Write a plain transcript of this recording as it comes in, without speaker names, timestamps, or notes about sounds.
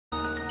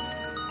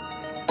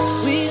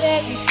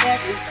every step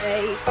we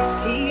take.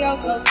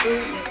 Kyoto to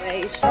the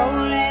bay,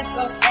 strolling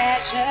so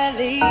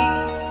casually.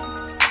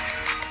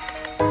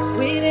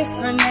 We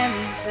different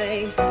and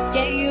say,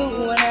 yeah, you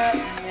wanna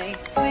make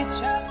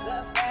switch up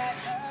the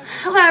pattern.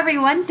 Hello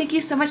everyone, thank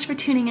you so much for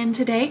tuning in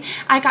today.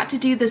 I got to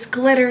do this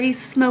glittery,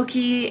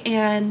 smoky,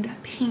 and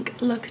pink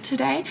look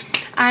today.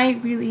 I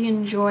really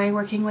enjoy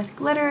working with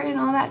glitter and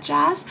all that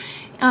jazz.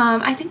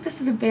 I think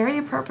this is a very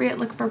appropriate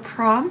look for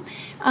prom.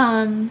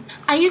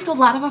 I used a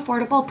lot of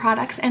affordable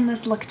products in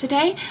this look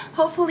today.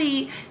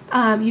 Hopefully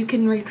you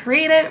can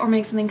recreate it or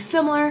make something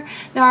similar.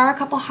 There are a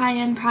couple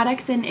high-end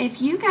products, and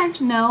if you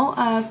guys know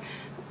of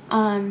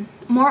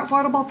more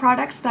affordable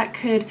products that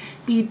could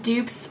be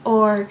dupes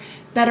or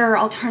better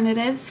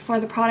alternatives for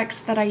the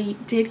products that I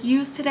did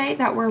use today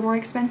that were more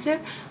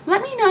expensive,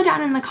 let me know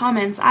down in the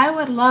comments. I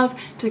would love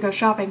to go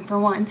shopping for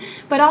one,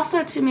 but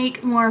also to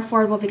make more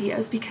affordable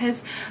videos,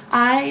 because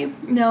I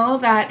know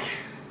that,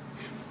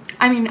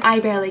 I mean, I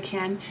barely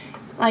can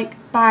like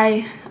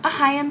buy a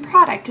high-end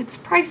product. It's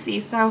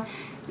pricey, so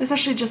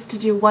especially just to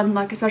do one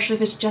look, especially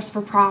if it's just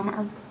for prom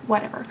or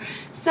whatever.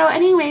 So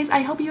anyways, I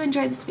hope you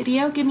enjoyed this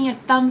video. Give me a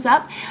thumbs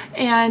up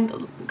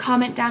and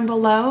comment down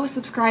below.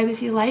 Subscribe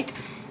if you like,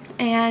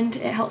 and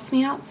it helps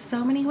me out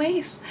so many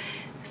ways.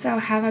 So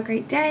have a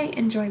great day,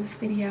 enjoy this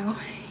video,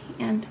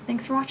 and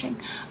thanks for watching.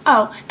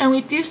 Oh, and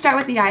we do start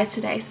with the eyes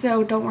today,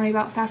 so don't worry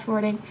about fast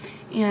forwarding,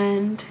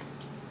 and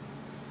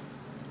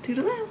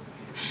toodaloo.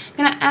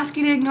 I'm gonna ask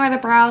you to ignore the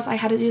brows. I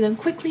had to do them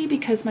quickly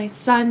because my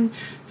son's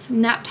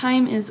nap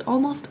time is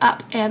almost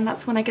up, and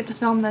that's when I get to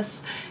film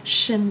this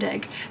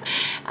shindig.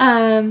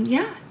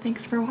 Yeah,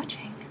 thanks for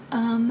watching.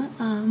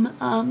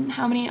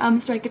 How many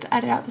ums do I get to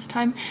edit out this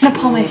time? I'm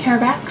gonna pull my hair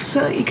back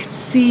so that you can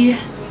see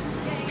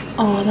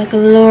all the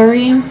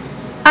glory.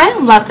 I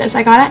love this.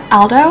 I got it at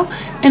Aldo,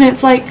 and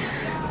it's like,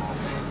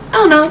 I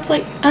don't know, it's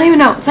like, I don't even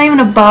know, it's not even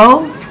a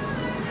bow.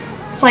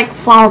 It's like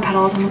flower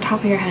petals on the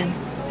top of your head.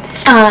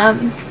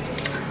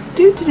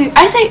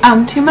 I say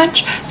too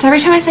much, so every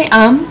time I say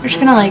we're just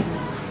gonna like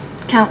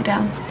count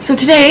down. So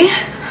today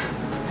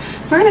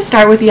we're gonna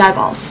start with the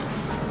eyeballs,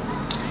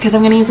 because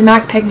I'm gonna use a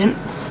MAC pigment,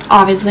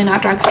 obviously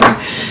not drugstore,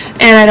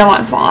 and I don't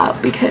want to fall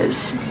out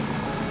because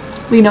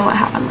we know what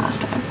happened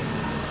last time.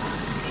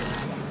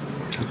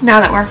 Now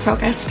that we're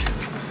focused,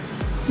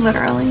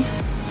 literally.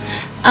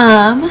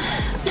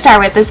 Start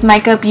with this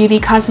MICA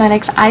Beauty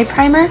Cosmetics eye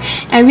primer.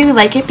 I really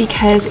like it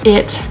because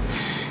it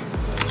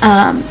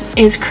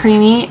is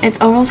creamy. It's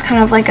almost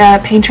kind of like a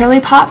painterly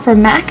pot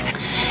from MAC.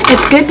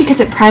 It's good because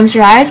it primes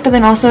your eyes, but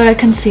then also it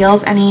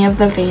conceals any of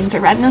the veins or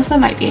redness that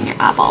might be in your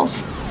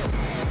eyeballs.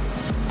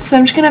 So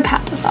I'm just gonna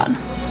pat this on.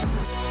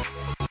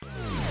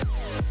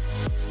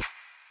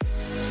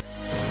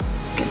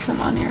 Get some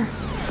on your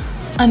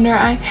under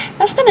eye.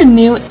 That's been a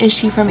new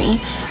issue for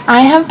me.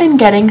 I have been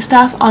getting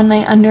stuff on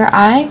my under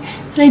eye,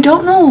 and I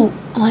don't know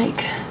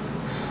like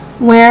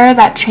where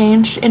that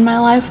changed in my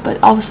life,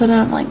 but all of a sudden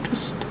I'm like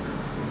just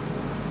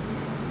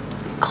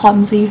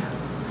clumsy,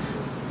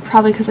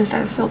 probably because I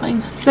started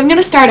filming. So I'm going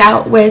to start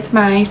out with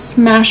my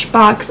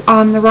Smashbox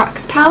On The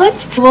Rocks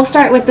palette. We'll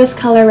start with this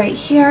color right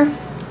here.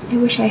 I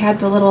wish I had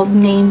the little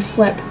name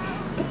slip,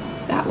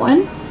 that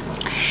one.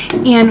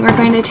 And we're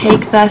going to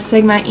take the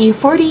Sigma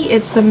E40.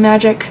 It's the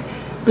Magic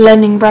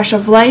Blending Brush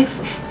of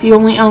Life. If you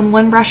only own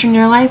one brush in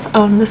your life,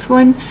 own this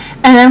one.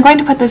 And I'm going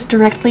to put this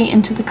directly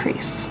into the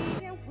crease.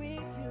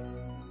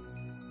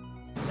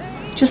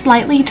 Just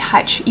lightly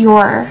touch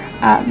your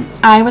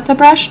eye with the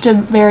brush to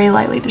very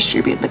lightly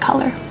distribute the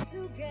color.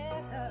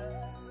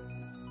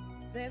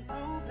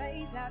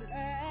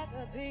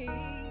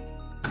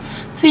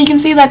 So you can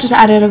see that just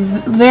added a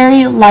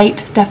very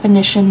light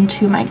definition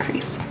to my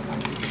crease.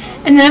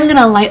 And then I'm going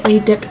to lightly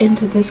dip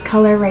into this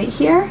color right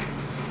here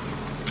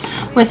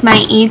with my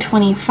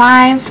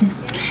E25,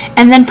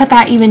 and then put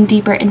that even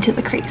deeper into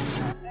the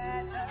crease.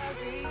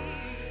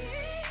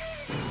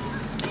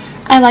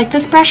 I like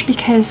this brush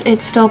because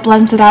it still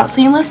blends it out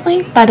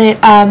seamlessly, but it,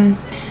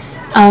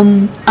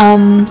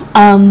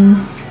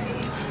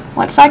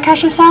 what's that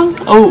Kesha song?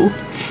 Oh,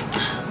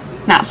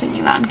 not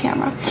singing that on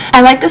camera.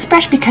 I like this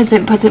brush because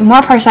it puts it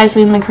more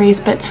precisely in the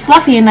crease, but it's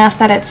fluffy enough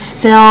that it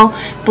still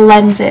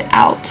blends it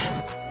out.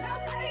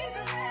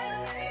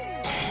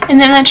 And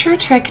then the true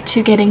trick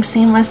to getting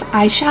seamless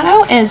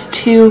eyeshadow is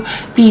to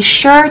be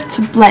sure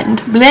to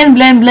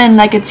blend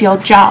like it's your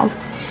job.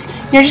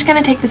 You're just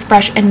going to take this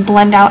brush and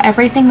blend out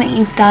everything that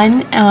you've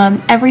done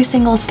every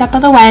single step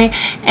of the way,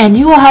 and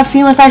you will have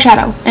seamless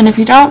eyeshadow. And if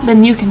you don't,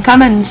 then you can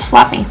come and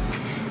slap me.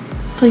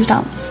 Please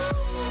don't.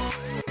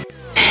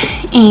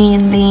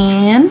 And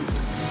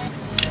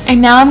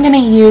now I'm going to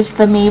use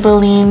the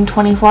Maybelline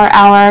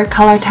 24-Hour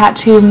Color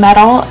Tattoo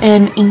Metal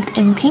in Inked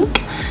in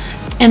Pink.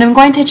 And I'm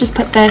going to just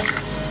put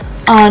this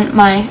on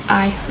my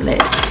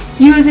eyelid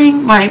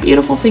using my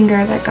beautiful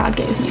finger that God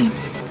gave me.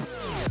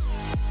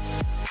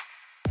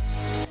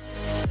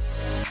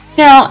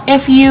 Now,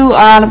 if you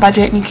are on a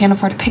budget and you can't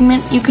afford a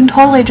pigment, you can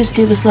totally just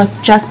do this look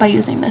just by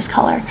using this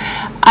color.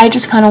 I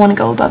just kind of want to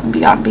go above and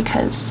beyond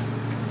because,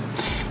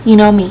 you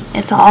know me,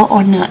 it's all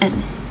or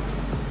nothing.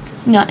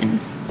 Nothing.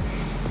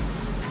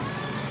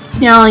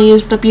 Now I'll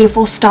use the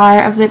beautiful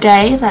star of the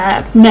day,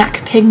 the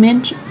MAC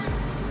Pigment.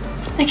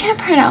 I can't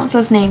pronounce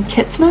his name.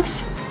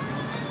 Kitschmas?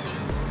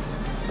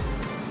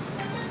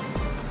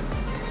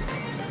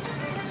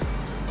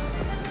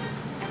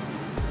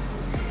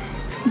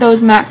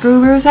 Those MAC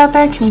gurus out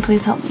there, can you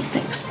please help me?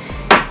 Thanks.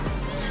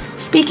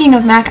 Speaking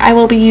of MAC, I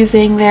will be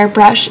using their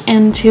brush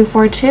in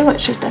 242.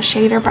 It's just a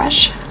shader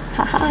brush.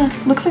 Haha,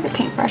 looks like a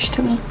paintbrush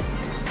to me.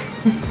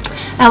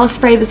 I will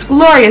spray this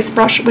glorious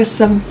brush with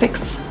some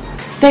Fix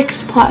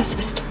Plus.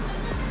 Just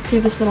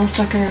give this little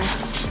sucker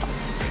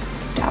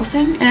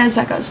dousing, and as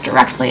that goes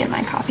directly in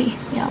my coffee.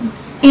 Yum.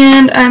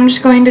 And I'm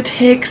just going to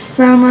take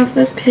some of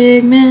this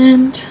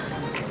pigment.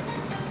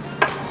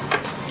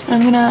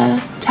 I'm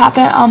gonna tap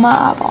it on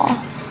my eyeball.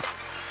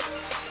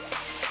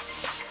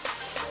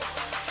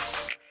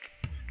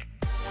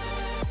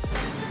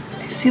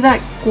 See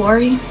that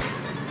glory?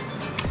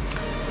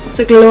 It's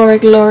a glory,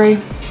 glory.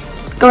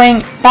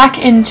 Going back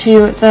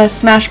into the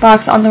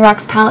Smashbox on the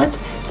Rocks palette,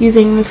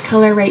 using this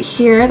color right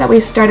here that we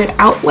started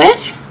out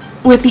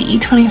with the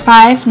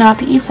E25, not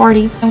the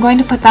E40. I'm going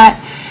to put that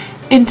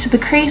into the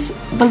crease,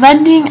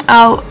 blending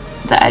out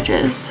the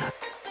edges.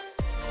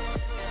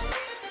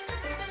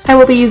 I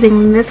will be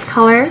using this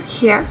color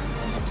here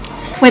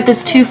with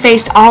this Too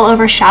Faced All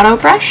Over Shadow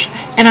brush,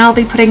 and I'll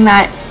be putting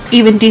that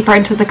even deeper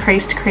into the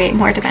crease to create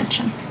more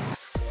dimension.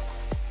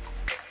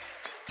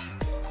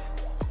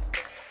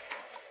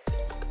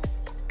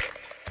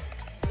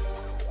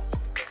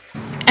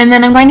 And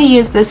then I'm going to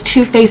use this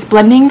Too Faced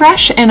blending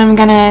brush, and I'm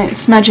going to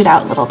smudge it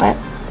out a little bit.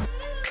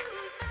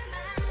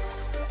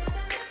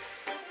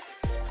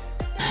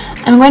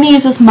 I'm going to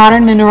use this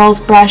Modern Minerals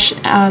brush.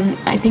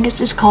 I think it's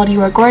just called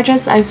You Are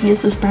Gorgeous. I've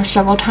used this brush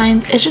several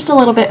times. It's just a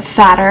little bit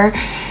fatter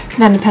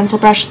than a pencil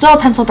brush. Still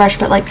a pencil brush,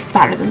 but like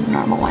fatter than the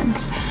normal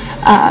ones.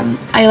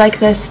 I like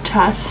this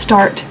to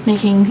start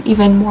making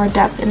even more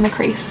depth in the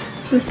crease.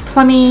 This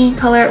plummy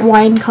color,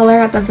 wine color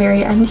at the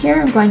very end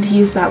here, I'm going to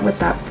use that with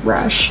that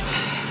brush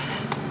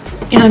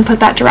and put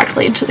that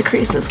directly into the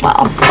crease as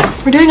well.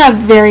 We're doing a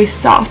very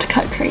soft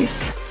cut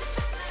crease.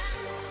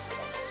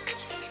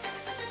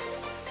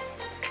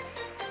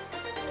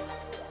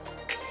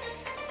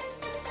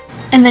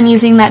 And then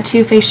using that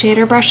Too Faced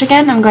shader brush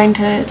again, I'm going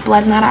to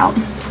blend that out.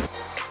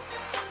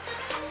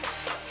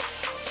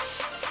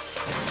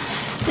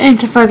 And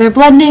to further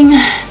blending,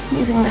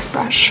 using this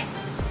brush.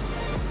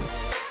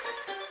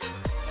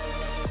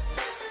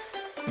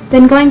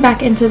 Then going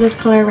back into this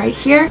color right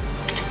here,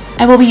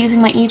 I will be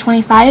using my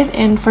E25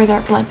 and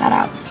further blend that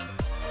out.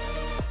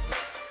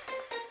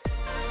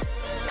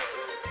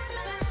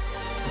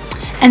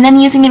 And then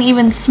using an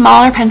even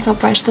smaller pencil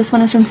brush, this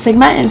one is from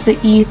Sigma, is the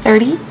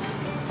E30.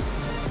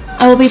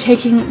 I will be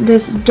taking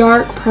this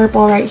dark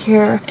purple right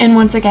here and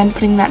once again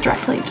putting that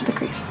directly into the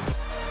crease.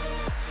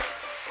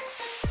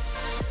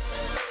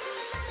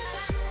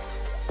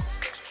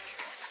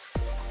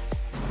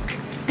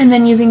 And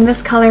then using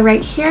this color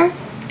right here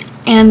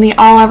and the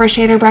All Over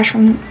shader brush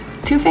from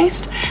Too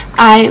Faced,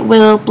 I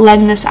will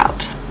blend this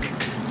out.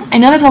 I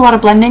know there's a lot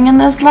of blending in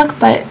this look,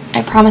 but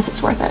I promise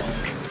it's worth it.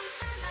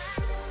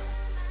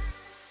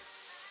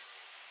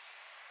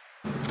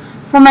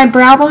 For my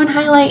brow bone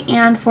highlight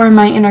and for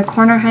my inner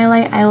corner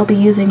highlight, I will be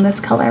using this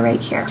color right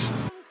here.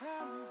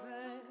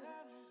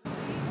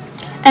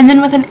 And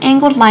then with an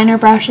angled liner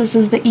brush, this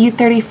is the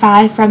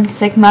E35 from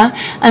Sigma,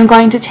 I'm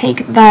going to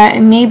take the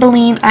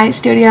Maybelline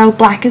Eyestudio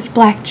Blackest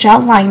Black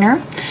Gel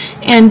Liner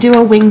and do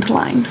a winged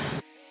line.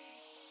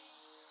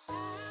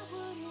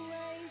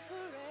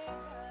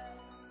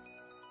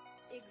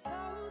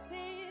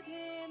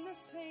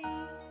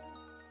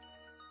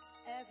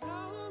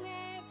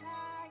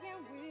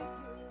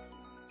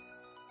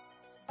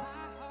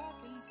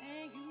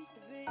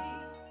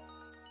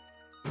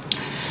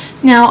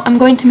 Now I'm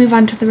going to move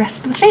on to the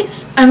rest of the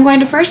face. I'm going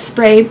to first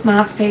spray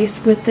my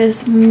face with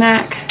this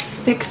MAC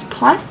Fix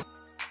Plus.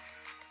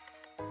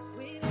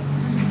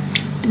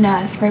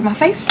 And spray my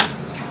face.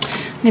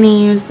 I'm going to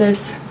use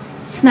this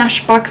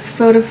Smashbox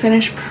Photo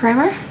Finish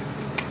Primer.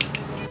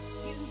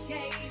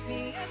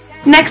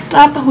 Next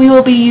up, we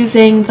will be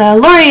using the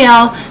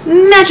L'Oreal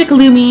Magic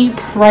Lumi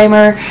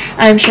Primer.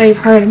 I'm sure you've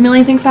heard a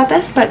million things about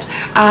this, but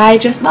I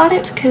just bought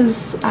it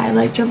because I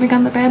like jumping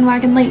on the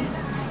bandwagon late.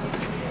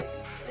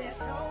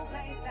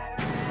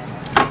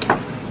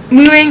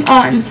 Moving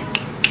on.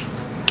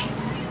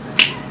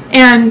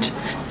 And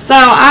so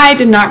I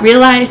did not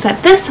realize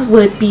that this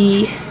would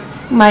be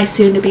my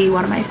soon-to-be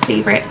one of my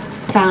favorite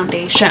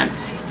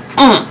foundations.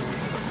 The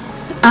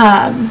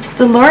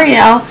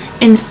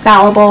L'Oreal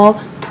Infallible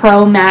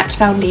Pro Matte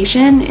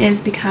Foundation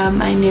is become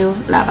my new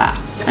lover.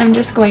 I'm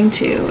just going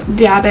to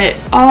dab it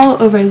all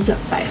over the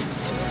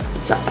face.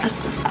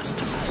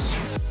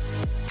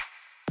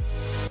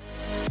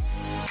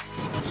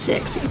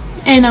 Sexy.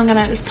 And I'm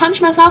gonna just punch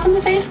myself in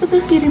the face with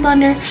this beauty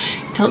blender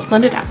until it's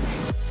blended out.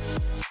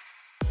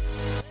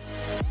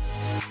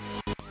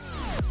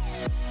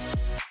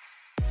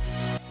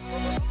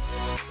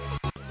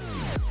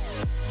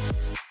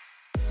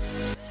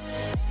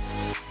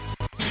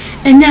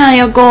 And now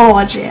you're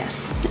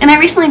gorgeous. And I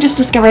recently just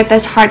discovered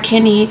this Hard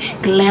Candy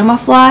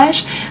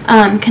Glamoflauge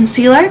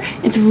concealer.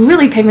 It's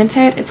really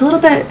pigmented. It's a little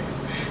bit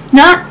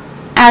not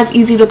as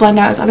easy to blend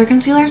out as other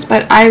concealers,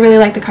 but I really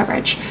like the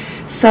coverage.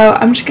 So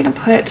I'm just gonna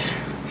put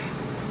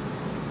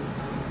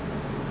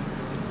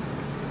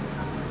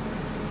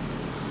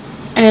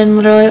and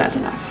literally that's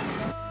enough.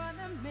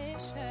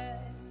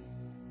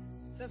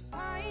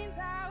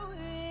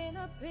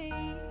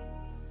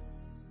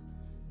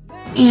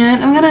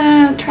 And I'm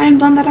gonna try and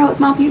blend that out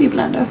with my Beauty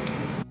Blender.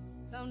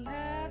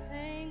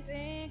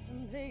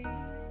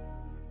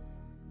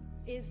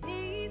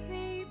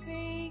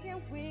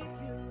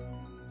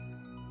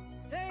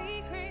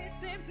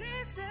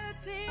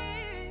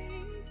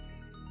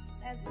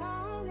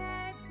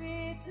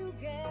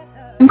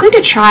 I'm going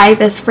to try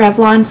this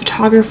Revlon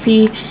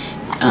Photography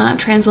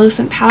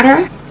translucent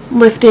powder,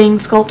 lifting,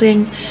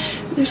 sculpting.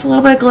 There's a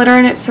little bit of glitter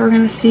in it, so we're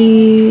going to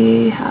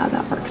see how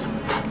that works.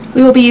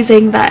 We will be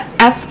using the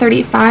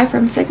F35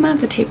 from Sigma,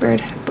 the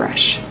tapered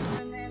brush.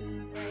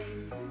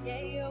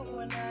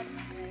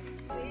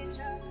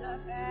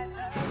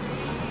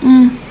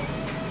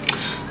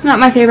 Not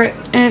my favorite.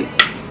 It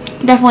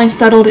definitely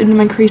settled into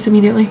my crease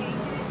immediately.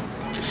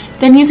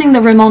 Then using the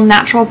Rimmel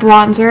Natural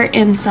Bronzer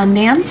in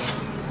Sundance,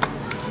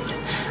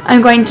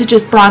 I'm going to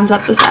just bronze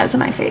up the sides of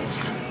my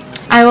face.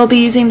 I will be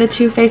using the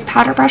Too Faced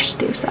powder brush to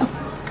do so.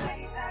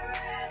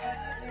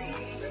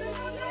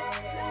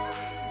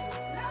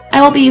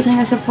 I will be using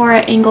a Sephora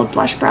angled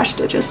blush brush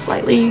to just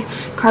slightly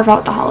carve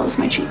out the hollows of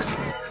my cheeks.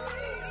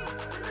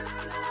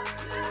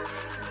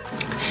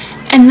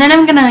 And then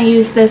I'm going to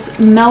use this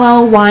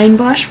Mellow wine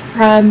blush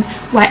from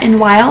Wet n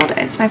Wild.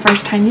 It's my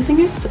first time using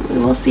it, so we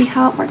will see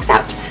how it works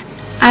out.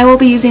 I will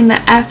be using the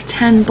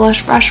F10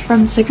 blush brush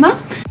from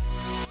Sigma.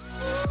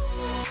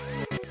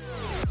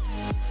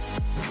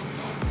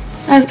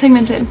 That was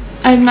pigmented.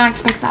 I did not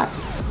expect that.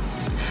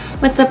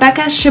 With the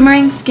Becca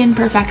Shimmering Skin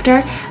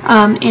Perfector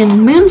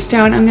in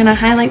Moonstone, I'm going to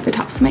highlight the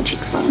tops of my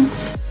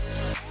cheekbones.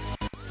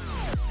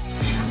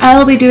 I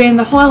will be doing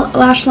the whole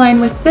lash line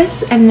with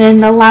this, and then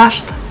the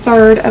last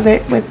third of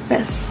it with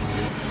this.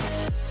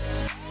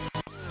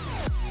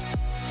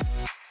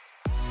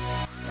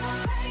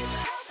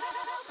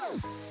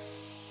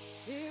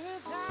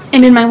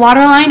 And in my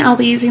waterline, I'll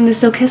be using the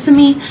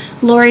Silkissime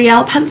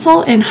L'Oreal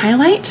pencil in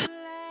highlight.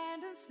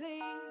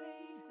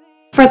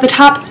 For the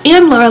top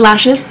and lower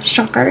lashes,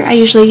 shocker, I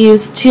usually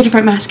use two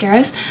different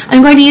mascaras.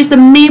 I'm going to use the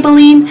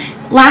Maybelline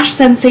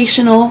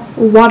Lashsensational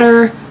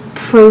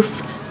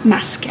Waterproof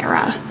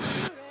Mascara.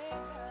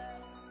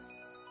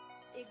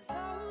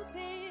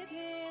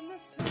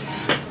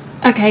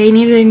 Okay, you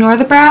need to ignore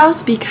the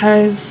brows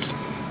because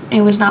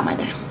it was not my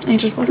day. It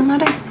just wasn't my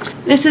day.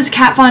 This is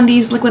Kat Von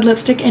D's liquid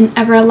lipstick in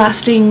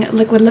Everlasting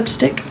Liquid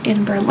Lipstick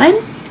in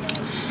Berlin.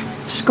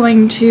 Just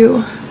going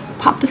to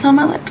pop this on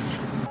my lips.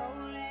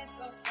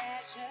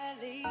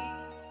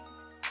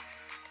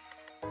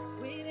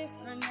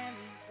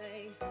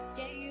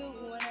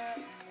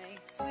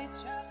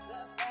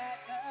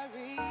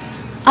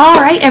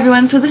 Alright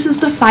everyone, so this is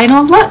the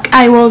final look.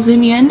 I will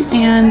zoom you in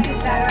and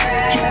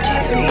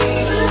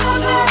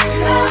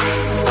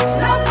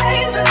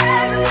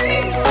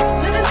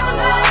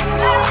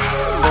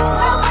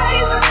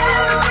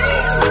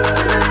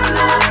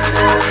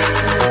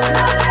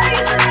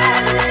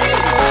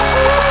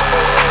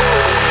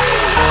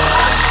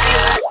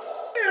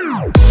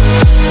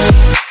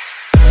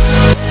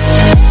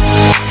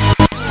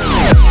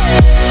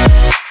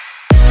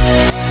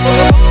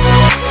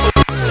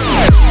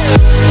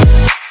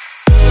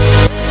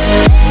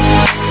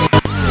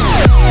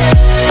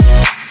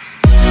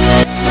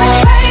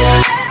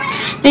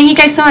thank you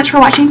guys so much for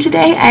watching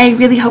today. I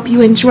really hope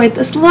you enjoyed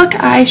this look.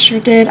 I sure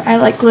did. I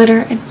like glitter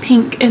and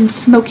pink and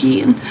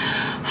smoky and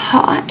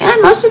hot,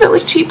 and most of it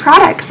was cheap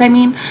products. I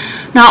mean,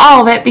 not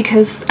all of it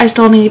because I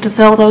still need to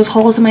fill those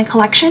holes in my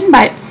collection,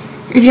 but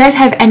if you guys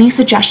have any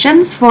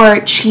suggestions for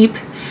cheap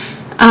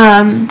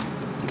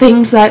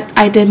things that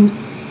I did,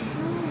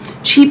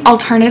 cheap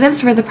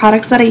alternatives for the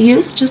products that I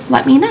used, just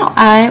let me know.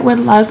 I would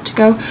love to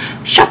go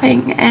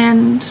shopping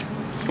and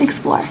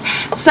explore.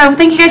 So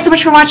thank you guys so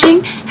much for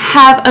watching.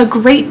 Have a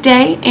great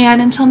day,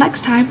 and until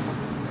next time,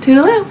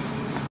 toodaloo.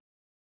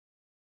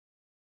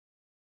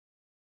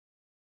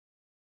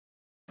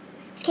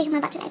 It's kicking my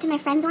butt today. I did my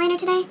friend's liner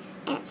today,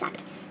 and it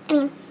sucked. I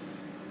mean,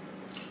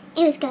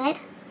 it was good,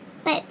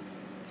 but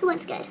who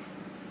wants good?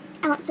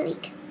 I want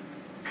Philique.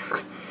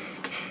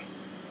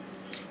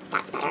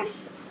 That's better.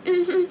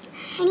 I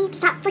need to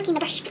stop flicking the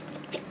brush.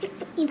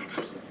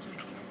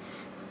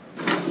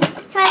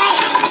 So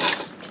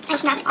I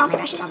just knocked all my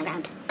brushes on the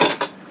ground.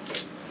 Oh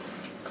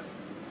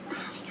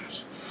my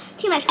gosh.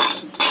 Too much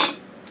crying.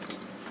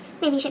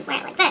 Maybe you should wear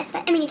it like this,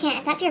 but I mean you can't.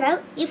 If that's your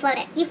boat, you float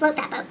it. You float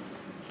that boat.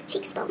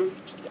 Cheeks,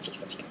 bones, cheeks, cheeks,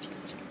 cheeks,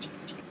 cheeks, cheeks,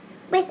 cheeks.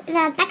 With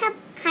the Becca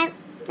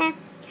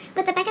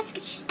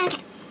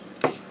okay.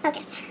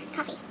 Focus.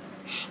 Coffee.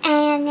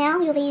 And now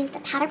we will use the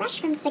powder brush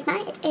from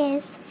Sigma. It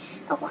is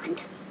a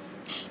wand.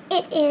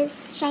 It is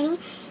shiny.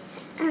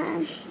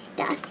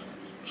 Duh.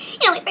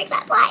 It always breaks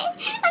that fly.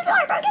 I'm so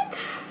heartbroken.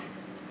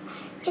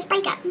 Just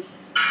break up.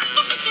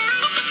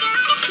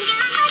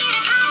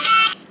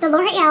 The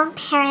L'Oreal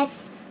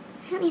Paris.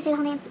 I don't need to say the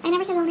whole name. I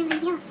never say the whole name of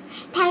anything else.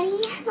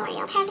 Paris.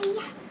 L'Oreal Paris.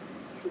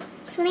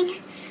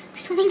 Swimming.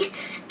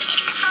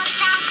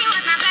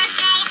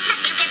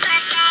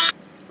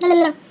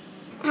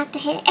 I have to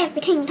hit it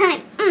every single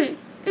time.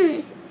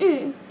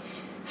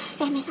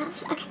 Fan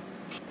myself. Okay.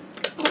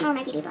 I don't know where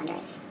my beauty blender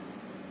is.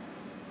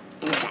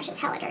 And this brush is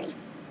hella dirty.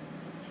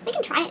 We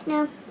can try it.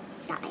 No.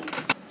 Stop it.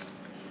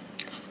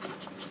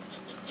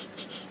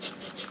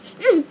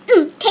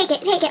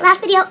 Take it.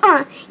 Last video.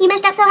 You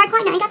messed up so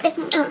hardcore. Now I got this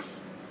one.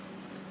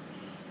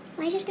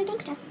 Why is yours go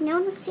gangsta? No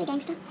one wants to see a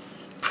gangsta.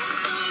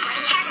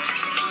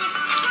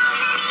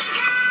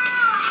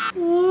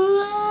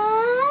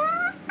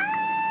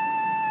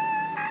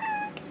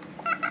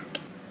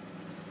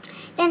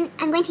 Then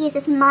I'm going to use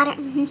this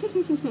modern. This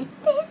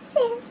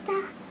is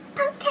the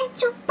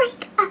potential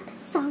breakup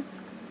song.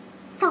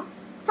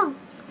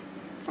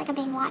 It's like I'm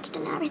being watched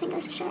and now everything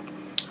goes to shit.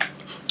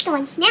 Just go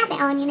and snap it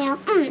on, you know.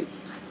 Okay.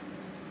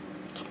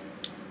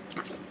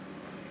 Coffee.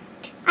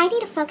 I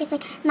need to focus.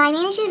 Like, my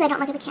main issue is I don't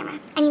look at the camera.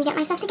 I need to get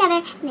my stuff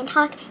together and then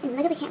talk and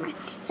look at the camera.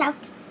 So,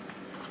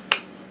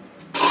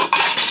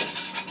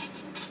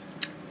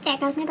 there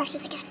goes my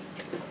brushes again.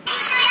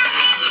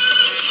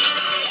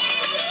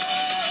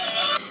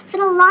 For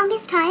the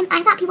longest time,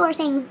 I thought people were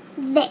saying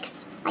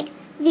Vicks, like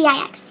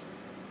V-I-X,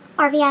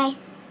 or V-I-C-K-S.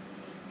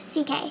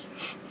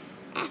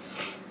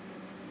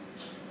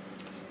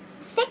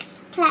 Fix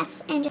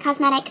plus Andrew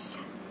Cosmetics.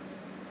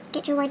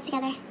 Get your words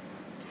together.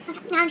 Okay,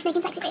 now I'm just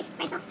making sexy faces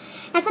for myself.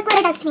 That's what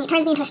glitter does to me. It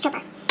turns me into a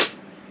stripper.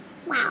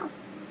 Wow.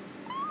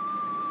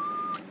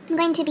 I'm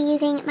going to be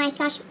using my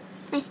Smashbox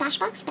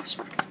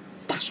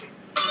Stasher.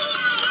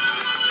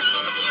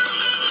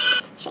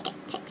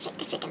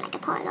 Shake it like a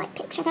Polaroid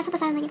picture. That's what the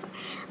song I'm looking for.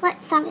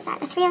 What song is that?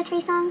 The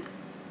 303 song?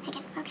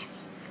 Again,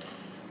 focus.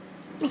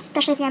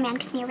 Especially if you're a man,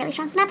 because you're really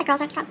strong. Not that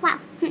girls aren't strong. Wow.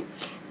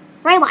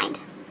 Rewind.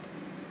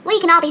 We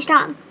can all be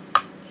strong.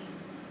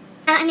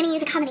 I'm going to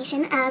use a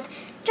combination of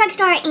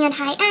drugstore and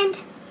high-end.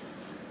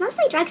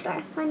 Mostly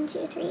drugstore. 1,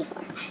 2, 3,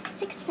 4,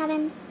 6,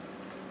 7,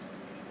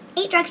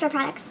 8 drugstore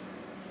products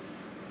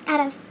out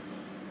of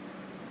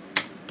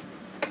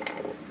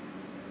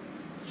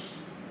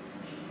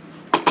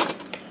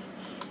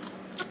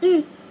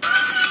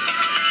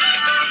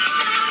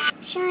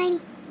shiny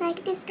like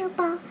a disco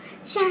ball,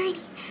 shiny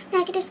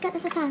like a disco.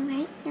 That's a song,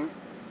 right? No?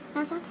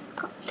 That song?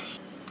 Cool.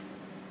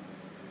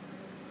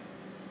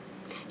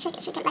 Shake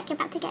it like you're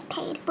about to get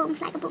paid. Boom,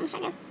 slagga, boom,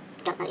 slagga.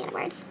 Don't know the other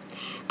words.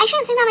 I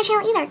shouldn't sing that on my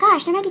channel either.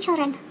 Gosh, there might be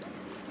children.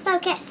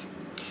 Focus.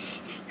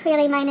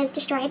 Clearly mine is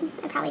destroyed.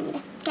 I probably need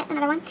to get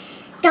another one.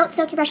 Don't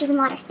soak your brushes in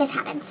water. This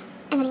happens.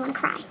 And then you want to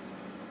cry.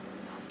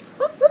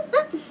 Whoop, whoop,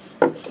 whoop.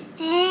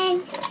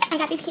 And I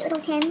got these cute little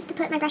tins to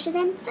put my brushes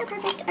in. So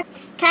perfect.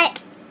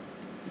 Cut.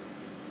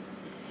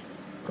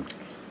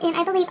 And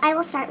I believe I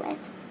will start with.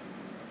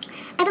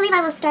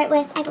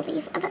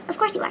 Of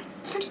course you are.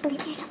 Don't just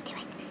believe in yourself. Do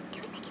it. Do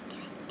it, Megan.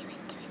 Do it.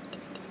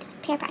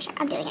 Peer pressure.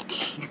 I'm doing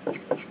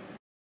it.